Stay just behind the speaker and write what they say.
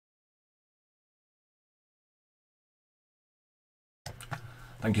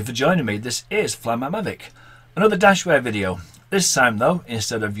Thank you for joining me. This is Fly My Mavic. Another Dashware video. This time though,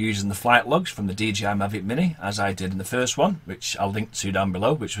 instead of using the flight logs from the DJI Mavic Mini as I did in the first one, which I'll link to down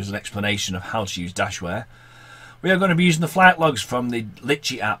below, which was an explanation of how to use Dashware, we are going to be using the flight logs from the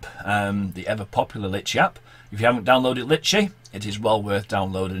Litchi app, the ever popular Litchi app. If you haven't downloaded Litchi, it is well worth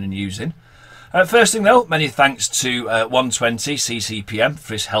downloading and using. First thing though, many thanks to 120 CCPM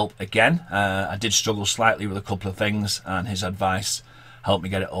for his help again. I did struggle slightly with a couple of things and his advice helped me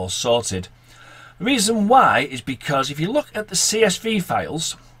get it all sorted. The reason why is because if you look at the CSV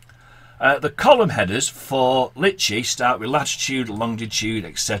files, the column headers for Litchi start with latitude, longitude,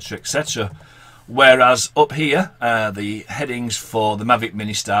 etc, etc. Whereas up here, the headings for the Mavic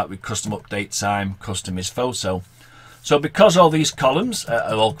Mini start with custom update time, custom is photo. So because all these columns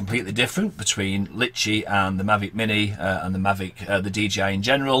are all completely different between Litchi and the Mavic Mini and the Mavic, the DJI in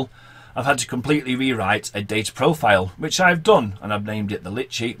general, I've had to completely rewrite a data profile, which I've done, and I've named it the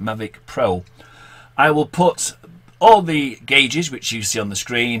Litchi Mavic Pro. I will put all the gauges which you see on the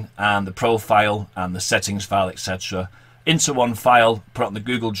screen and the profile and the settings file, etc. into one file, put it on the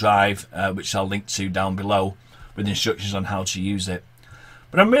Google Drive, which I'll link to down below with instructions on how to use it.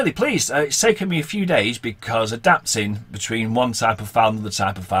 But I'm really pleased. It's taken me a few days because adapting between one type of file and another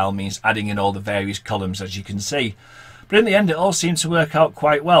type of file means adding in all the various columns, as you can see. But in the end, it all seemed to work out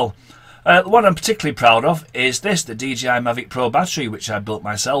quite well. The one I'm particularly proud of is this, the DJI Mavic Pro battery, which I built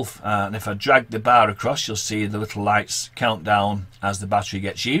myself. And if I drag the bar across, you'll see the little lights count down as the battery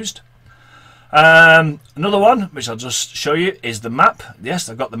gets used. Another one, which I'll just show you, is the map. Yes,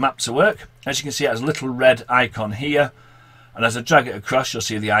 I've got the map to work. As you can see, it has a little red icon here. And as I drag it across, you'll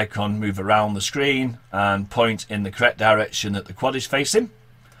see the icon move around the screen and point in the correct direction that the quad is facing.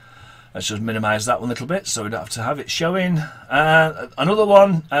 Let's just minimise that one a little bit so we don't have to have it showing. Another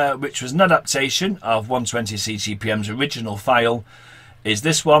one, which was an adaptation of 120 CCPM's original file, is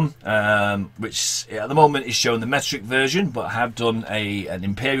this one, which at the moment is showing the metric version, but I have done an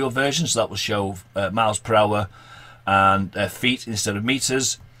imperial version, so that will show miles per hour and feet instead of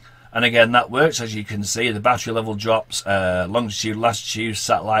meters. And again, that works. As you can see, the battery level drops, longitude, latitude,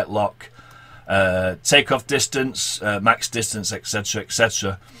 satellite lock, takeoff distance, max distance, etc,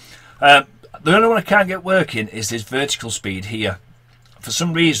 etc. The only one I can't get working is this vertical speed here. For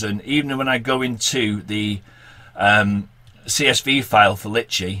some reason, even when I go into the CSV file for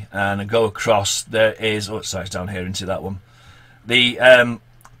Litchi and I go across, there is, oh sorry, it's down here into that one.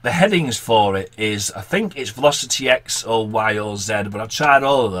 The headings for it is, I think it's velocity X or Y or Z, but I've tried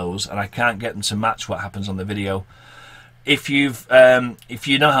all of those and I can't get them to match what happens on the video. If you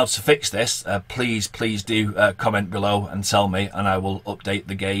know how to fix this, please do comment below and tell me, and I will update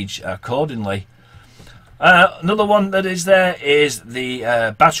the gauge accordingly. Another one that is there is the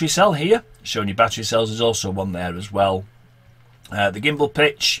battery cell here. Showing you battery cells is also one there as well. The gimbal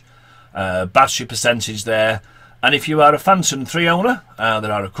pitch, battery percentage there. And if you are a Phantom 3 owner,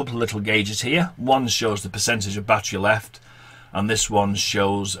 there are a couple of little gauges here. One shows the percentage of battery left, and this one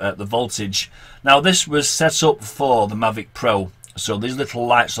shows the voltage. Now this was set up for the Mavic Pro, so these little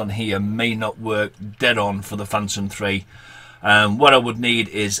lights on here may not work dead on for the Phantom 3. What I would need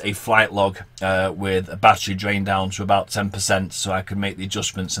is a flight log with a battery drain down to about 10%, so I can make the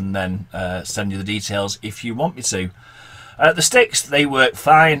adjustments and then send you the details if you want me to. The sticks, they work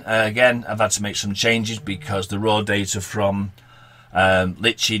fine. Again, I've had to make some changes because the raw data from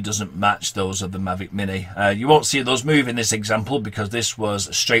Litchi doesn't match those of the Mavic Mini. You won't see those move in this example because this was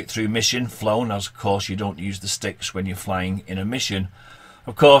a straight through mission flown, as of course you don't use the sticks when you're flying in a mission.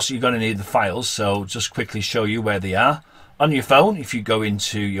 Of course you're going to need the files, so just quickly show you where they are. On your phone, if you go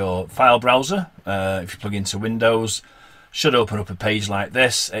into your file browser, if you plug into Windows, should open up a page like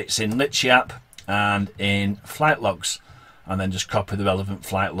this. It's in Litchi app and in flight logs, and then just copy the relevant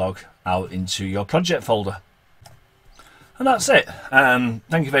flight log out into your project folder. And that's it.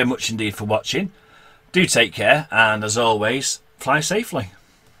 Thank you very much indeed for watching. Do take care, and as always, fly safely.